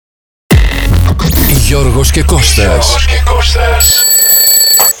Γιώργος και Κώστας.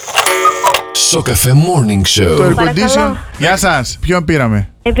 Σοκαφέ Morning Show. Το air condition. Γεια σας, ποιον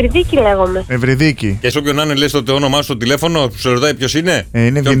πήραμε? Ευρυδίκη λέγομαι. Ευρυδίκη. Και σε όποιον να είναι, λες το όνομά σου στο τηλέφωνο, που σε ρωτάει ποιος είναι.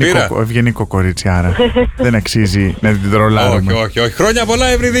 Είναι ευγενικό κορίτσι, άρα δεν αξίζει να την τρολάρουμε. Όχι. Χρόνια πολλά,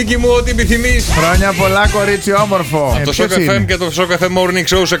 Ευρυδίκη μου, ό,τι επιθυμείς. Χρόνια πολλά, κορίτσι όμορφο. Από το Σοκαφέ και το Σοκαφέ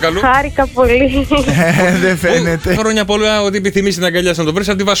Morning Show σε καλούν. Χάρηκα πολύ. Δεν φαίνεται. Χρόνια πολλά, ό,τι επιθυμείς την αγκαλιά να το βρεις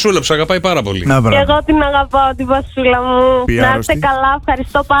από τη Βασούλα που σε αγαπάει πάρα πολύ. Να, Και εγώ την αγαπάω τη Βασούλα μου. Πει Να άρρωστη. είστε καλά,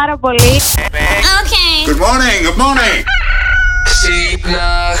 ευχαριστώ πάρα πολύ. Good morning, good morning.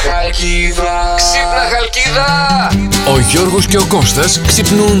 Ξύπνα Χαλκίδα. Ο Γιώργος και ο Κώστας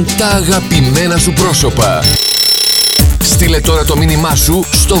ξυπνούν τα αγαπημένα σου πρόσωπα. Στείλε τώρα το μήνυμά σου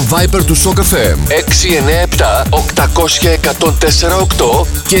στο Viber του Σοκαφέ 697 800 1048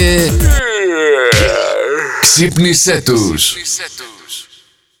 και ξύπνησέ τους.